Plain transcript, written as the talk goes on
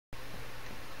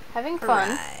Having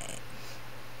fun. Alright.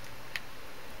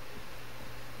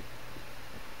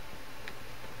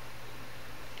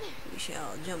 We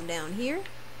shall jump down here.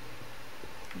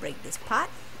 Break this pot.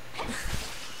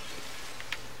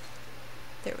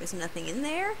 There was nothing in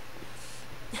there.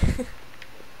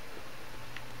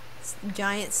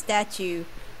 Giant statue.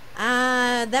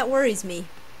 That worries me.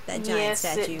 That giant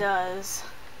statue. Yes, it does.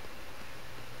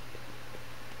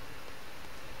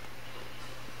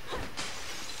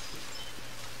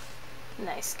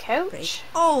 Nice couch. Break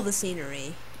all the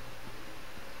scenery.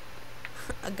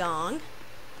 A gong.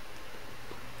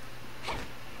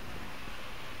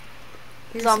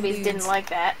 Here's Zombies some didn't dudes. like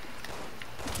that.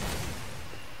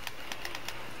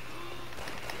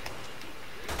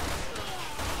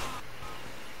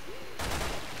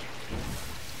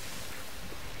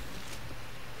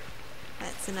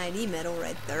 That's an ID medal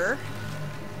right there.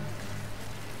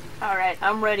 Alright,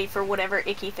 I'm ready for whatever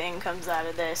icky thing comes out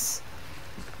of this.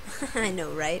 I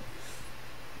know, right?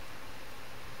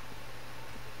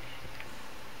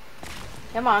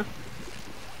 Come on.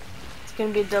 It's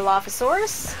gonna be a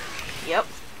Dilophosaurus? Yep.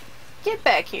 Get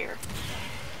back here.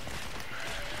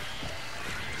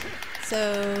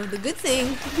 So, the good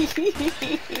thing...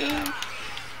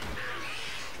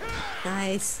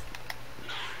 Nice.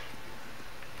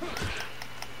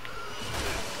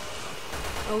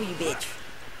 Oh, you bitch.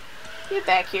 Get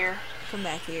back here. Come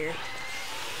back here.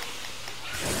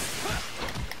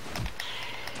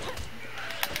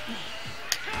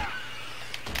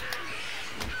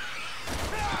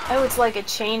 Oh, it's like a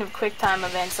chain of quick time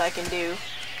events I can do.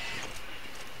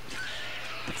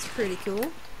 It's pretty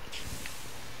cool.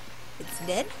 It's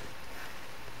dead.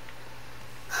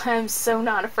 I'm so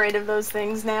not afraid of those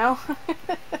things now.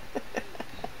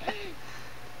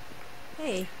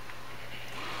 Hey.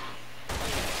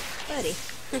 Buddy.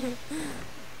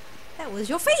 That was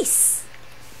your face!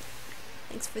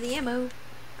 Thanks for the ammo.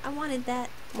 I wanted that.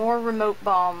 More remote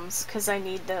bombs, because I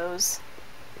need those.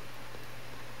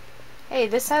 Hey,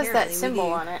 this has Apparently that we symbol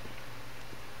do. on it.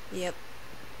 Yep.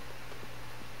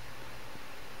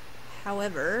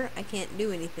 However, I can't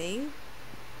do anything.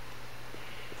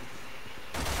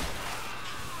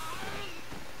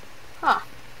 Huh.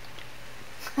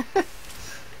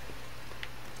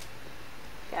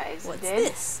 Guys, What's dead?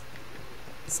 this?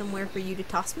 Somewhere for you to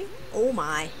toss me? Oh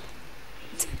my.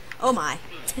 Oh my.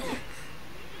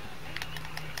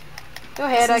 Go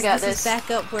ahead, I got This is this.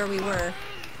 back up where we were.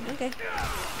 Okay.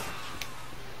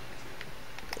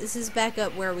 This is back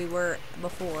up where we were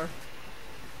before.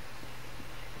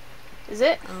 Is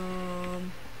it?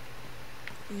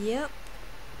 Yep.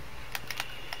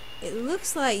 It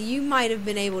looks like you might have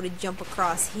been able to jump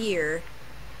across here,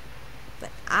 but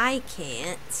I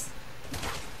can't.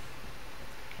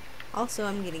 Also,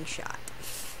 I'm getting shot.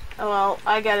 Oh well,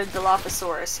 I got a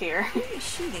Dilophosaurus here. Who is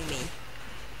shooting me?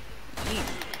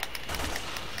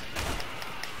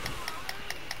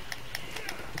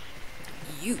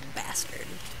 You. You bastard.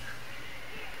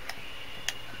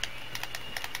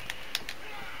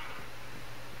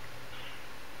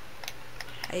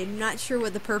 I'm not sure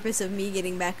what the purpose of me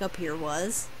getting back up here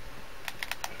was.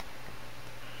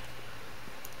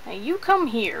 Now you come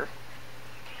here.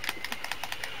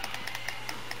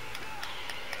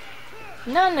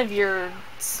 None of your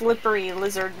slippery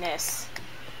lizardness.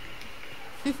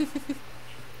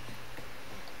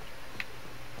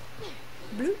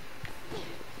 Bloop.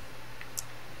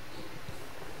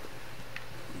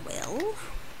 Well,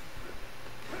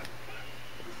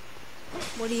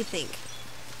 what do you think?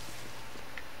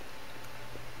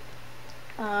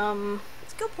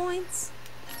 Skill points.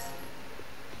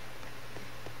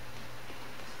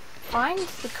 Find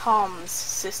the comms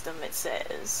system, it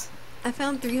says. I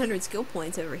found 300 skill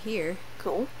points over here.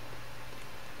 Cool.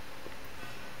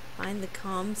 Find the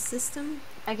comms system.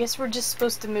 I guess we're just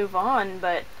supposed to move on,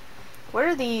 but what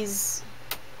are these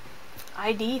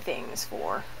ID things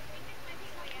for?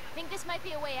 I think this might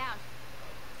be a way out.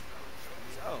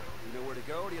 So, you know where to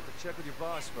go, or do you have to check with your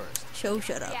boss first?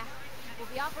 Shut up. Yeah, we'll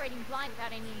be operating blind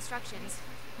without any instructions.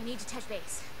 I need to touch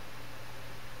base.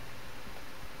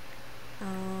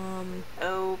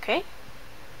 Okay.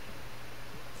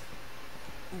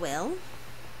 Well,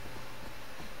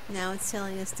 now it's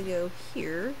telling us to go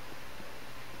here.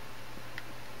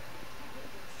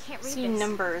 Can't read See this.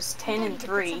 numbers I 10 think I and need to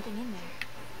put 3. something in there.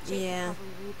 Jake could Yeah.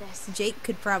 probably read this. Jake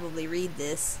could probably read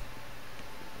this.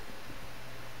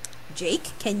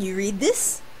 Jake, can you read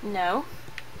this? No.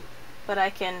 But I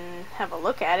can have a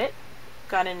look at it.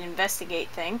 Got an investigate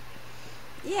thing.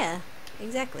 Yeah,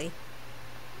 exactly.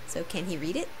 So can he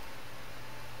read it?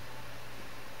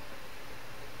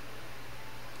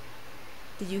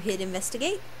 Did you hit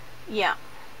investigate? Yeah.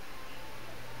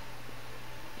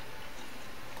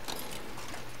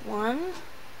 1,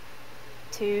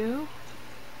 2,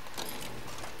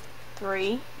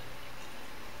 3.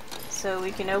 So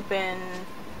we can open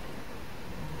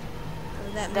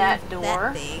Oh, that that moved door.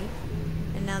 that thing.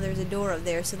 And now there's a door up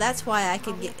there, so that's why I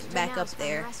could All we have to get do back now up is find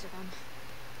the there. rest of them.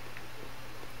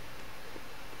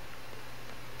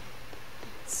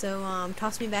 So,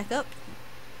 toss me back up.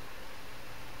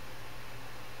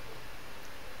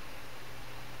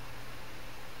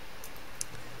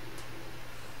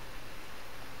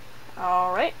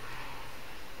 Alright.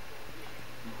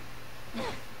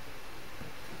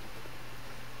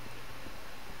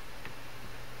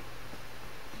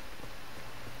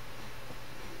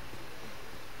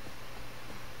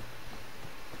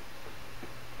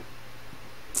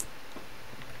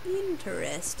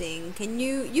 Interesting. Can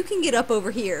you can get up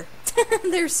over here.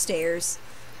 There's stairs.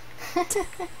 You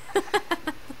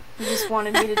just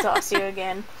wanted me to toss you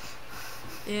again.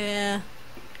 Yeah.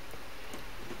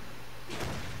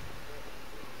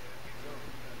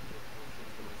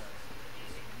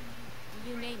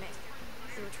 You name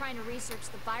it. They were trying to research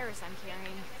the virus I'm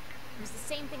carrying. It was the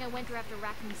same thing I went through after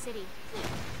Raccoon City.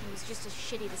 It was just as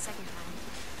shitty the second time.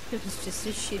 It was just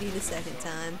as shitty the second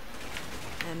time.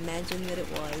 I imagine that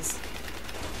it was.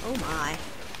 Oh my.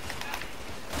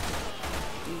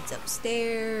 Dude's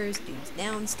upstairs, dude's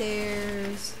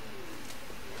downstairs.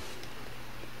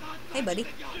 Hey buddy.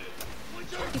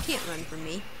 You can't run from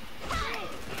me.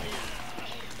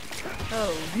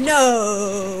 Oh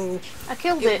no! I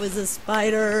killed It it. was a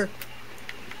spider.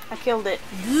 I killed it.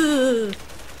 Ugh.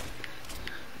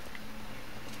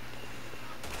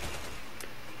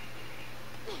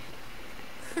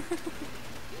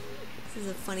 This is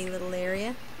a funny little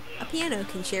area. A piano.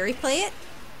 Can Sherry play it?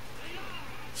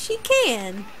 She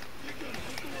can.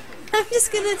 I'm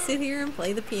just gonna sit here and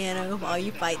play the piano while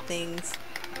you fight things.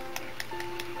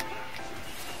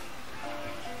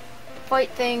 Fight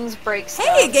things, break stuff.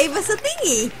 Hey, it gave us a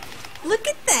thingy! Look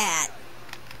at that!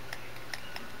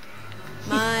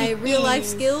 My real life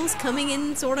skills coming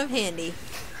in sort of handy.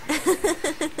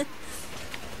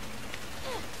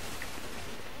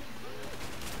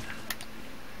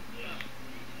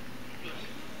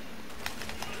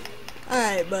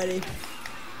 Alright, buddy.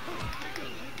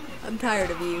 I'm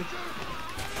tired of you.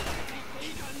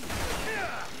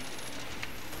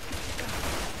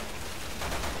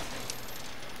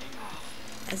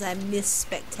 As I miss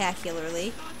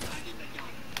spectacularly.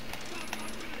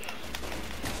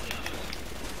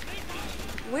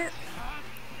 Where?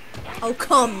 Oh,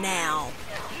 come now.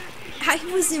 I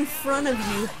was in front of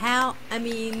you. How? I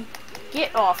mean...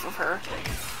 Get off of her.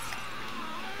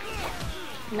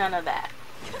 None of that.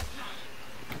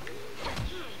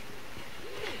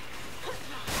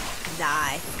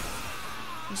 Die.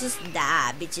 Just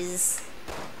die, bitches.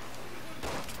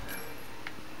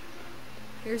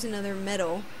 Here's another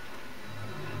medal.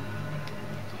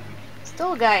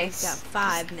 Still guys Got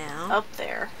 5 now. up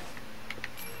there.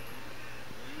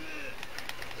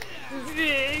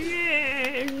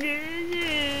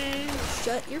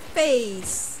 Shut your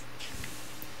face.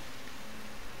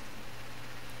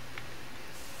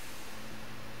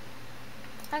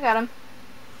 I got him.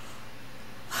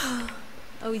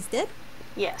 Oh, he's dead?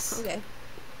 Yes. Okay.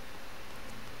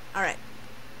 Alright.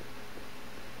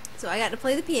 So I got to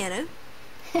play the piano.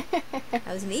 That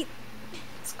was neat.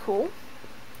 It's cool.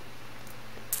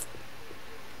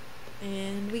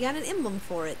 And we got an emblem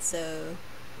for it, so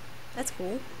that's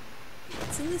cool.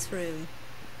 What's in this room?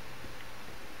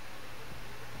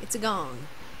 It's a gong.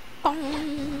 Bong!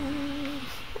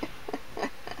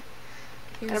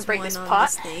 Here's Gonna break one this on pot.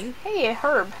 this thing. Hey, a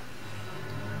herb.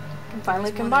 Can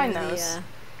finally There's one combine under the, those.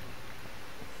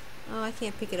 Oh, I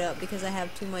can't pick it up because I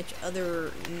have too much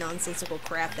other nonsensical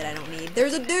crap that I don't need.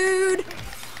 There's a dude!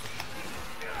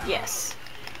 Yes.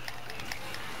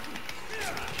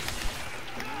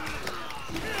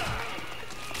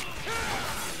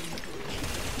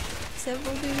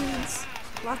 Several dudes.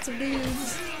 Lots of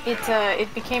dudes.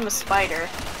 It became a spider,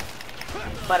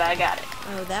 but I got it.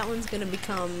 Oh, that one's gonna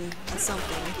become a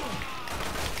something.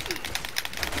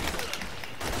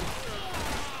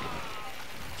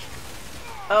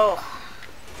 Oh.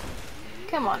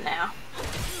 Come on now.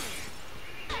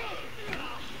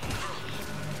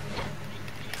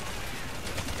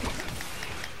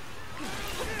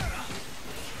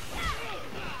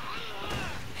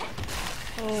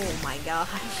 Oh my gosh.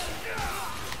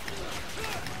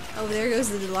 Oh, there goes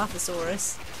the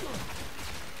Dilophosaurus.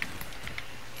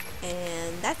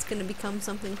 And that's gonna become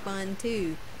something fun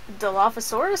too.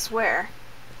 Dilophosaurus? Where?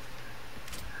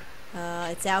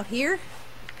 It's out here.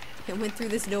 It went through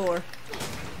this door.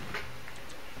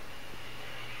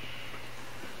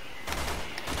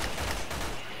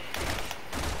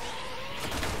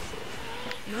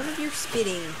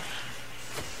 spitting.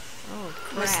 Oh,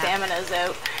 My crap. stamina's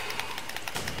out.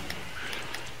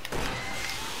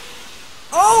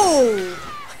 Oh!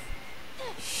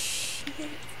 Shit.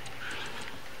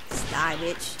 Just die,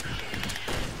 bitch.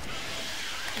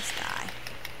 Just die.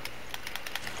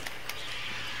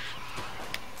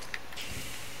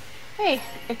 Hey,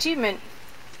 achievement.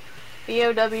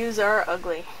 BOWs are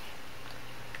ugly.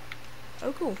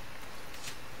 Oh, cool.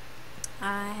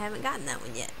 I haven't gotten that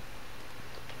one yet.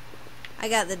 I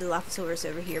got the Dilophosaurus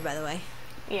over here, by the way.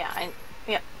 Yeah,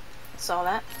 yep. Saw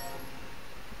that.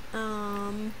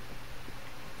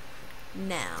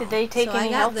 Now. Did they take so any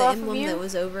I got health the off of emblem you? that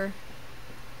was over.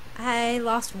 I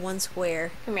lost one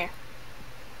square. Come here.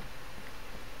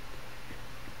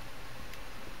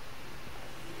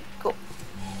 Cool.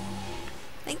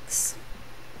 Thanks.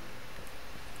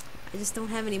 I just don't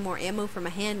have any more ammo for my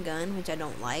handgun, which I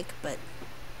don't like, but...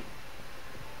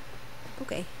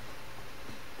 Okay.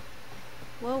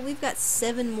 Well, we've got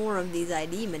 7 more of these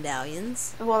ID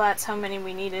medallions. Well, that's how many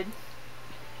we needed.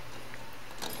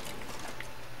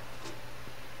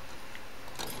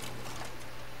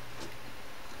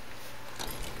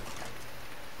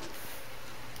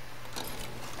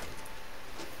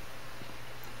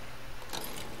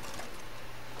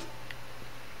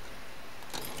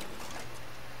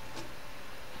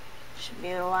 Should be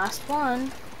the last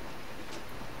one.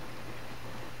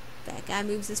 That guy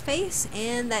moves his face,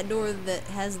 and that door that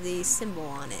has the symbol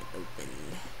on it opened.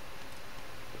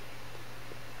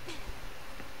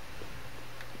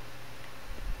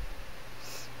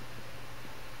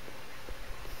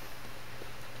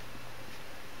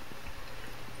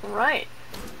 Right.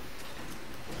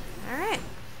 Alright.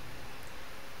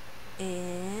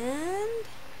 And...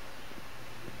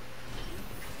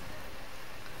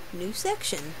 new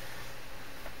section.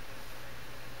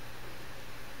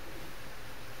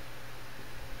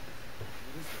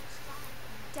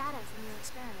 Data from your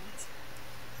experiments.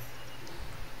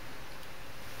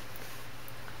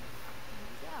 There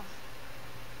we go.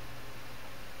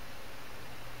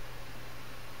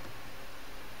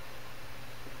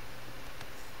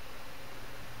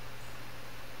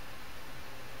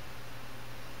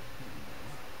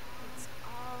 It's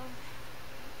all...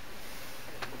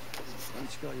 Why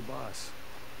don't you call your boss?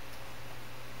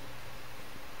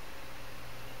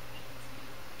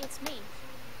 It's me,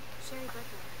 Sherry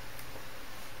Brickler.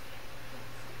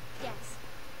 Yes,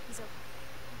 he's okay.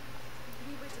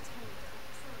 We were detained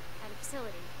at a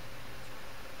facility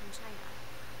in China.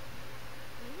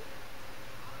 Really?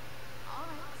 All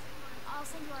right. I'll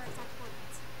send you our exact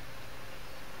coordinates.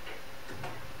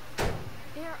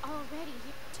 They're already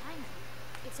here in China.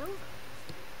 It's over.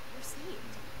 We're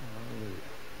saved. Hallelujah.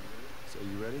 So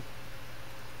you ready?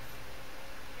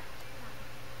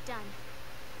 Done.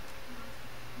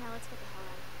 Now let's get the hell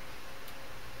out of here.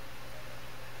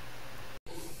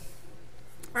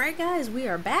 Alright guys, we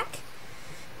are back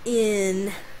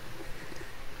in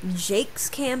Jake's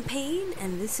campaign,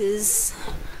 and this is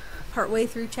partway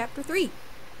through chapter 3.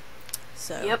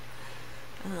 So, Yep.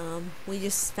 We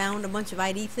just found a bunch of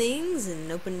ID things and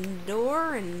opened the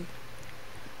door, and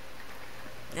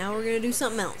now we're gonna do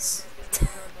something else.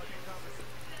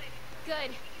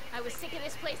 Good. I was sick of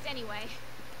this place anyway.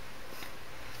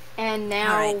 And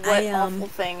now Alright, what awful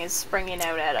thing is springing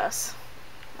out at us?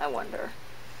 I wonder.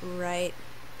 Right.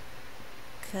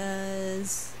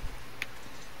 'Cause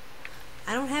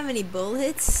I don't have any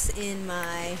bullets in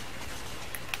my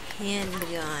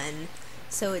handgun.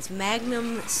 So it's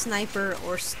Magnum, Sniper,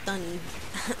 or Stun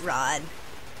Rod.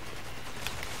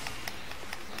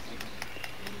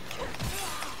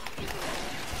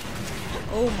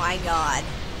 Oh my god.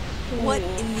 What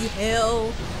in the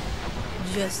hell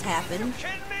just happened?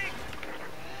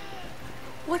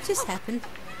 What just happened?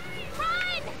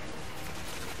 Run!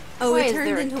 Oh, Why it is turned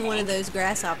there a into one of tank? those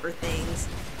grasshopper things.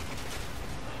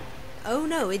 Oh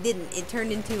no, it didn't. It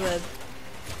turned into a...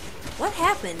 What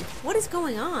happened? What is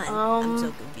going on? I'm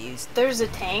so confused. There's a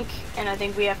tank, and I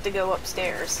think we have to go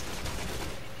upstairs.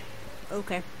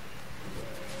 Okay.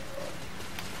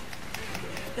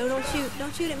 No, don't shoot.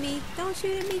 Don't shoot at me. Don't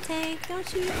shoot at me, tank. Don't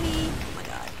shoot at me. Oh my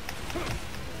god.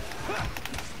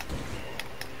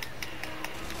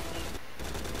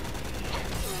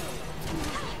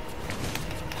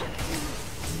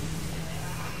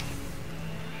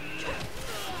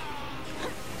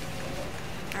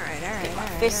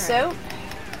 Alright. Fists out.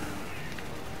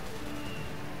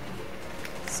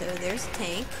 So there's a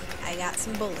tank. I got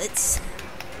some bullets.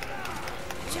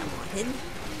 Which I wanted.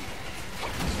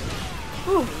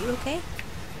 Ooh. Are you okay?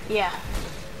 Yeah.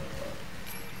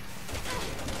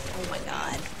 Oh my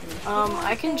god.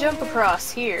 I can jump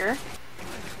across here.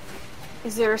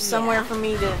 Is there somewhere Yeah. for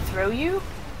me to throw you?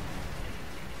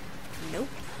 Nope.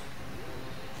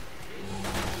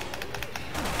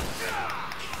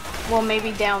 Well,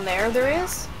 maybe down there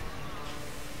is?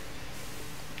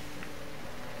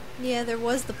 Yeah, there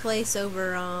was the place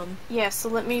over Yeah, so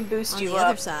let me boost on you the up.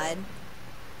 other side.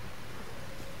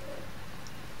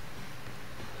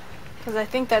 Because I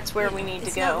think that's where we need to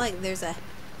It's go. not like there's a...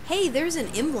 Hey, there's an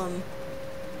emblem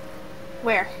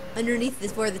Where? underneath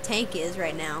this, where the tank is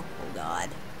right now. Oh god.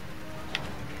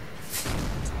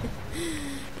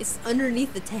 It's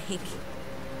underneath the tank.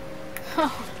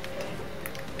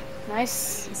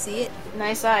 Nice. You see it?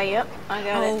 Nice eye, yep. I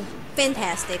got Oh, it.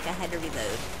 fantastic. I had to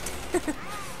reload.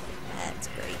 That's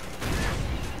great.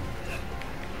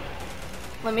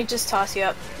 Let me just toss you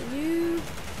up. Did you...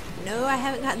 No, I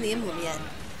haven't gotten the emblem yet.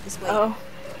 Just wait. Oh.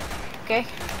 Okay.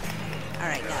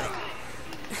 Alright, got it.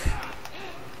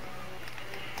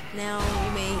 Now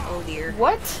you may... Oh dear.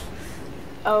 What?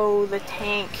 Oh, the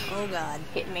tank Oh god.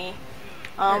 hit me.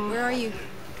 Where are you?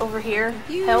 Over here.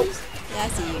 Confused? Help. Yeah, I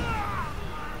see you.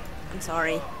 I'm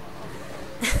sorry.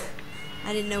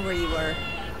 I didn't know where you were.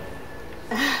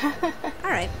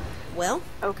 Alright. Well.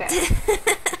 Okay.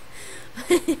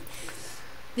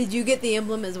 Did you get the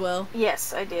emblem as well?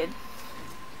 Yes, I did.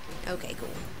 Okay, cool.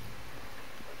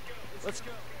 Let's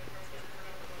go.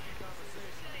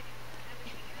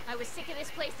 I was sick of this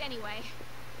place anyway.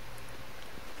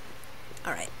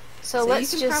 Alright. So, So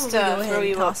let's you can just probably go ahead throw and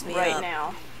you up toss me right up.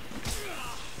 now.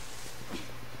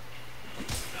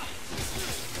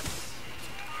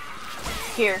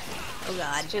 Here, Oh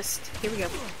god. just Here we go.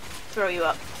 throw you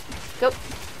up. Go.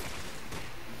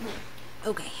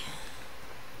 Okay.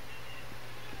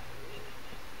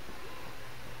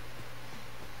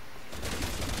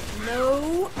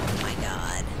 No. Oh my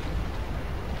god.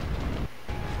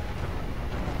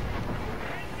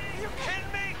 You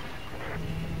kidding me?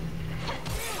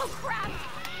 Oh crap!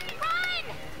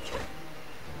 Run!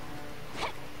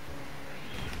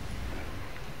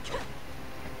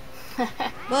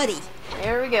 Buddy.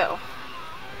 There we go.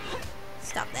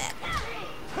 Stop that.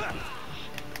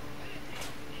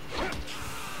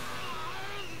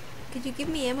 Could you give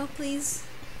me ammo, please?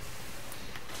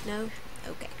 No?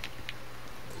 Okay.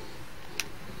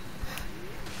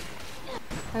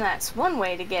 And that's one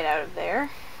way to get out of there.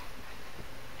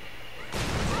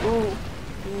 Ooh.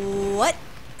 What?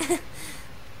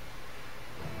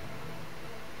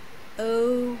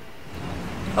 Oh.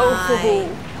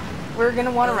 Oh. We're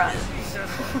gonna want to run. Jesus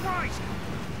Christ!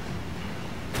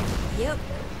 Yep.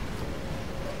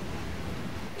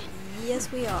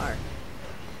 Yes, we are.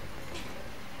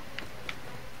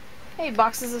 Hey,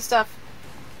 boxes of stuff.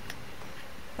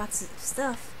 Boxes of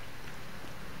stuff.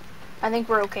 I think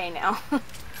we're okay now.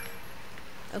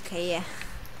 Okay, yeah.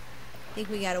 I think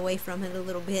we got away from it a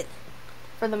little bit.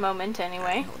 For the moment,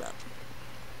 anyway. Hold up.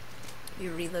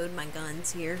 You reload my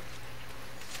guns here.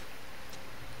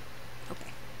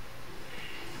 Okay.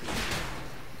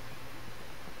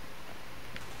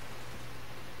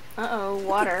 Uh-oh, Look at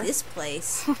water. this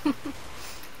place.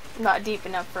 Not deep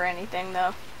enough for anything,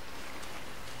 though.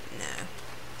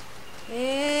 No.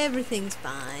 Everything's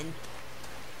fine.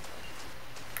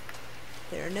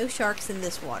 There are no sharks in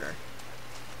this water.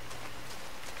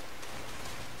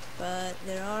 But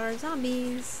there are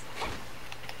zombies.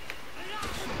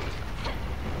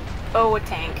 Oh, a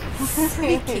tank.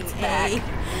 Freaking It's back. A.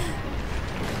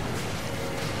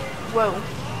 Whoa.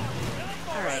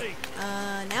 Alright.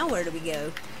 Now where do we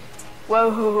go?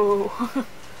 Whoa.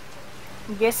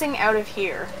 I'm guessing out of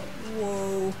here.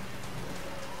 Whoa.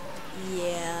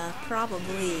 Yeah,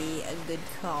 probably a good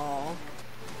call.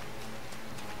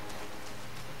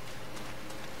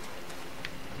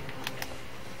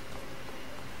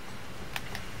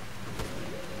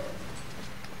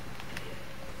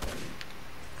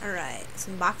 Alright,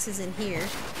 some boxes in here.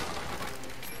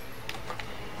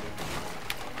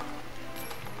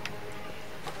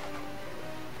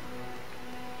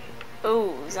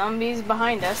 Oh, zombies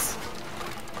behind us.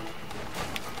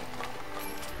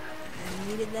 I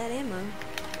needed that ammo.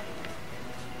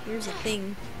 Here's a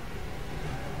thing.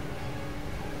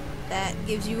 That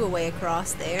gives you a way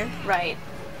across there. Right.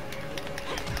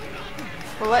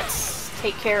 Well, let's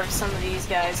take care of some of these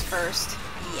guys first,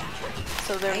 Yeah.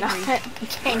 so they're I not agree.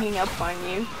 ganging up on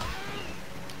you.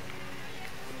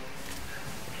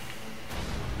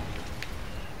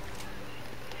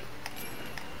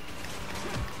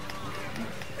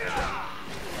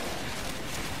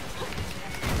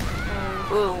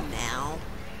 Ooh, Now.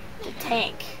 the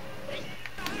tank.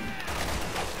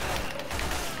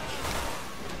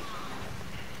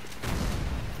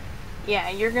 Yeah,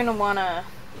 you're gonna wanna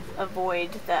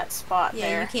avoid that spot Yeah,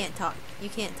 there. you can't talk. You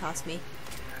can't toss me.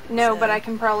 No, but So- I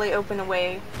can probably open a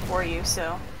way for you,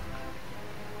 so.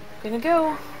 Gonna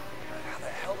go. How the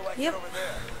hell do I Yep. get over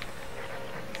there?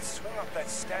 I can swing off that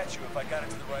statue if I got it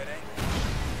to the right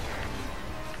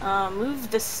angle. Move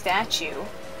the statue.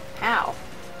 How?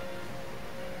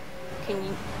 Can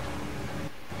you...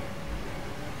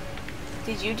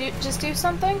 Did you just do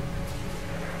something?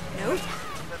 Nope.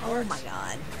 Oh my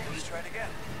god. Let's try it again.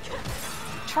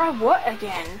 Try what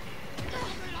again?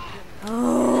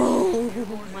 Oh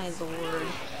my lord.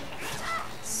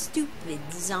 Stupid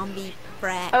zombie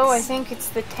brats. Oh, I think it's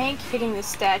the tank hitting the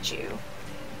statue.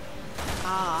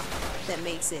 Ah, that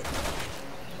makes it.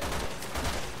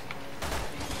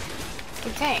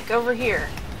 The tank, over here.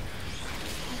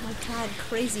 Oh my god,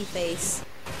 crazy face.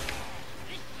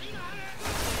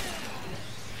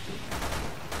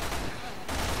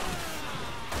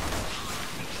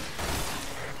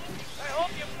 I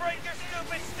hope you break your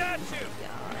stupid statue!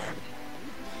 God.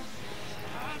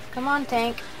 Come on,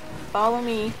 tank. Follow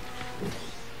me.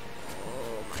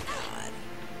 Oh my god.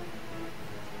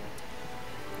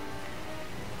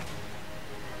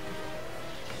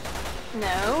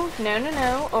 No, no, no,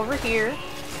 no. Over here.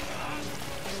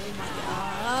 Oh my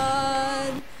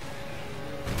god.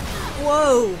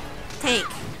 Whoa! Tank,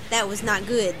 that was not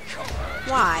good.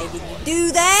 Why did you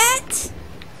do that?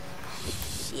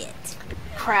 Shit.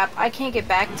 Crap, I can't get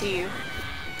back to you.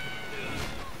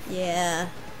 Yeah,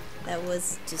 that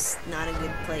was just not a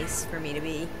good place for me to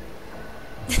be.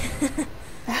 It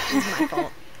was my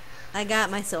fault. I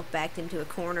got myself backed into a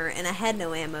corner and I had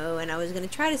no ammo and I was going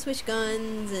to try to switch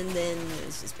guns and then it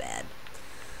was just bad.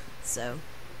 So,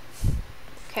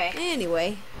 Okay.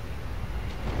 anyway.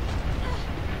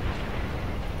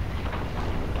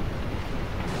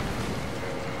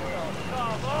 Oh,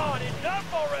 come on,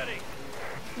 enough already!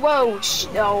 Whoa,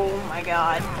 oh my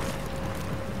god.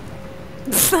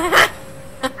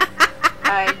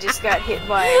 I just got hit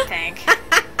by a tank.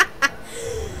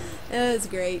 That was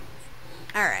great.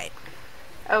 Alright.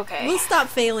 Okay. We'll stop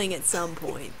failing at some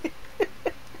point.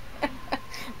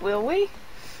 Will we?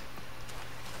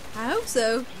 I hope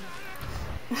so.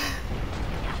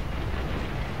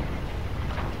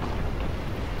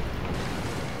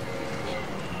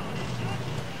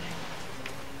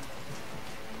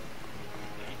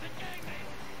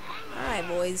 Alright,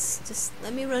 boys. Just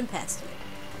let me run past you.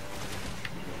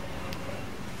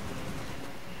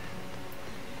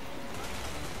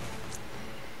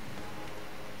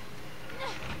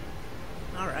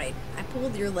 Alright, I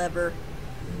pulled your lever.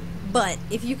 But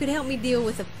if you could help me deal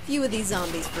with a few of these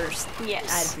zombies first, Yes.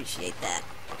 I'd appreciate that.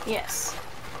 Yes.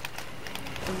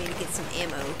 For me to get some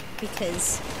ammo,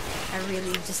 because I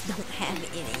really just don't have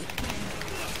any.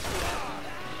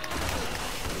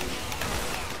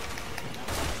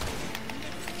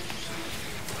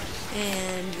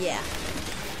 And yeah.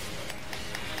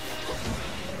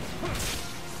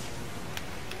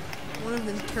 One of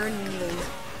them turned into those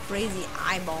crazy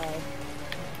eyeball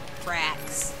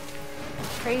fracks.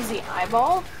 Crazy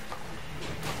eyeball?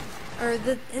 Or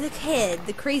the head,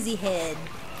 the crazy head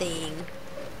thing.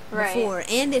 Right. Before.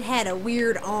 And it had a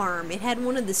weird arm. It had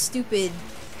one of the stupid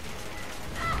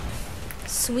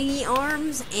swingy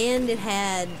arms, and it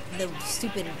had the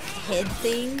stupid head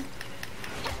thing.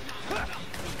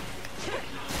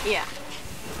 Yeah.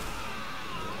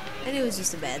 And it was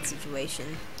just a bad situation.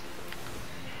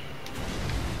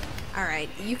 Alright,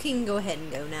 you can go ahead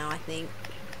and go now, I think.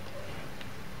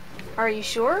 Are you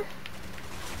sure?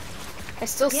 I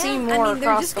still see I more mean, they're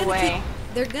across just the gonna way.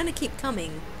 they're gonna keep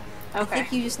coming. I Okay.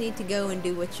 think you just need to go and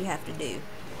do what you have to do.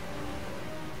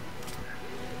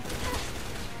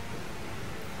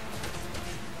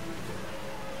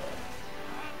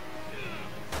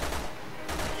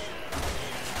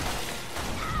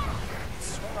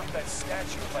 Swing off that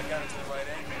statue if I got it to the right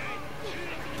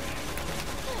angle.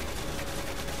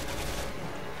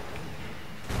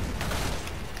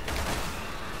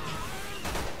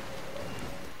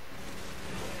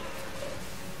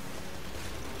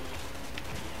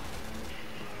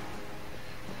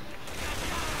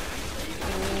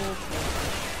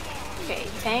 Okay,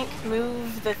 tank,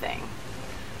 move the thing.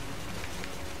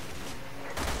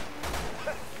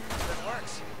 That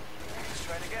works. Let's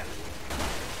try it again.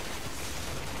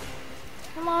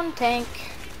 Come on, tank.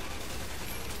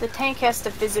 The tank has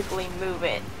to physically move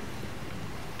it.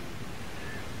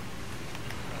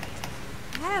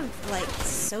 I have like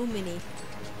so many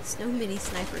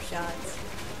sniper shots.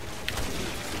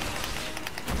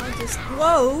 I'll just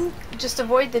whoa! Just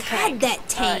avoid the tank. that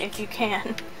tank. If you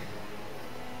can.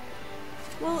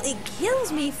 Well, it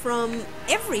kills me from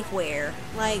everywhere.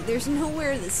 Like there's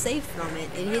nowhere that's safe from it.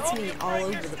 It hits me all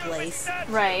over the place.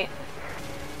 Right.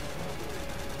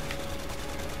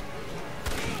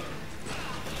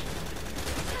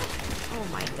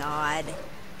 my god.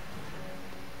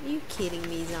 Are you kidding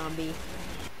me, zombie?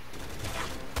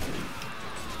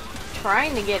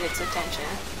 Trying to get its attention.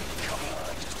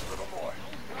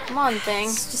 Come on, thing.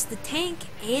 It's just the tank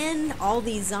and all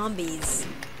these zombies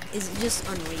is just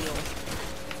unreal.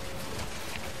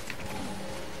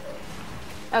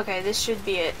 Okay, this should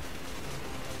be it.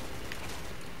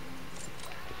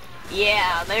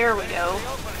 Yeah, there we go.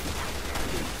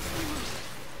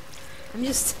 I'm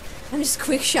just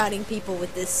quick shotting people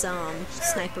with this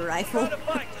sniper rifle.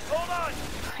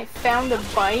 I found a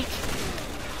bike.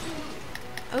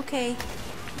 Okay.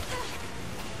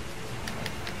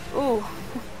 Ooh.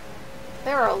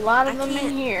 There are a lot of them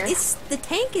in here. The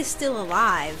tank is still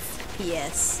alive,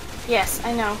 P.S. Yes,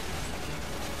 I know.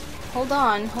 Hold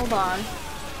on, hold on.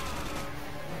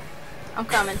 I'm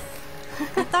coming.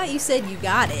 I thought you said you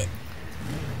got it.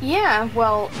 Yeah,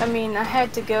 well, I mean, I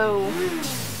had to go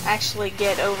actually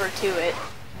get over to it.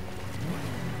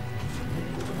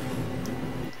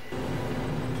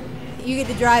 You get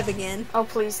to drive again. Oh,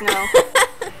 please, no.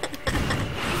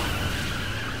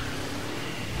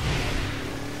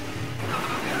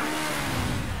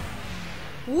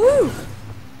 Woo!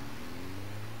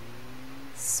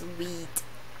 Sweet.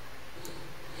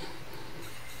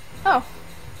 Oh.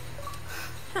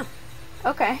 Huh.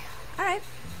 Okay. Alright.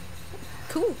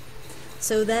 Cool.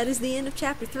 So that is the end of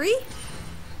chapter 3.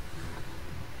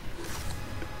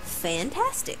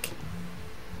 Fantastic.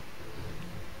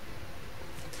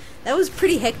 That was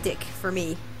pretty hectic for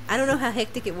me. I don't know how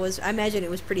hectic it was. I imagine it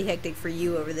was pretty hectic for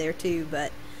you over there too,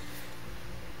 but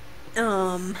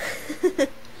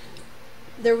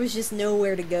there was just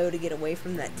nowhere to go to get away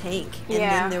from that tank. And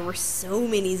Yeah. then there were so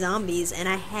many zombies, and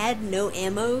I had no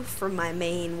ammo for my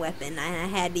main weapon. I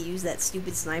had to use that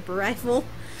stupid sniper rifle.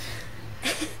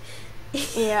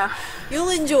 Yeah. You'll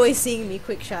enjoy seeing me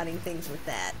quick-shotting things with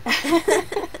that.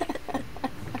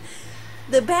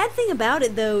 The bad thing about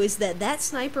it, though, is that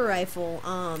sniper rifle,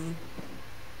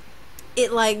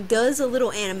 it, like, does a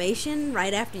little animation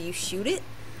right after you shoot it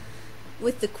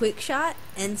with the quick shot,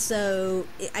 and so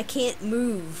I can't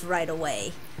move right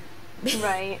away.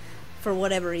 Right. For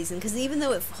whatever reason, because even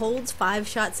though it holds 5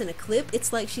 shots in a clip,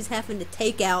 it's like she's having to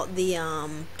take out the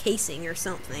casing or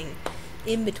something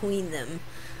in between them,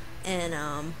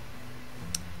 and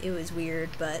it was weird.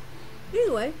 But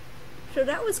anyway, so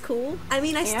that was cool. I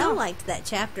mean, I still liked that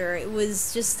chapter. It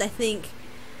was just, I think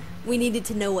we needed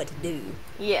to know what to do.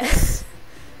 Yes.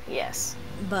 Yes.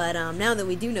 But now that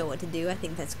we do know what to do, I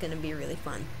think that's going to be really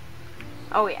fun.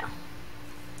 Oh, yeah.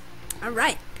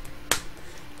 Alright.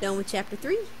 Done with chapter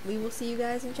 3. We will see you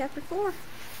guys in chapter 4.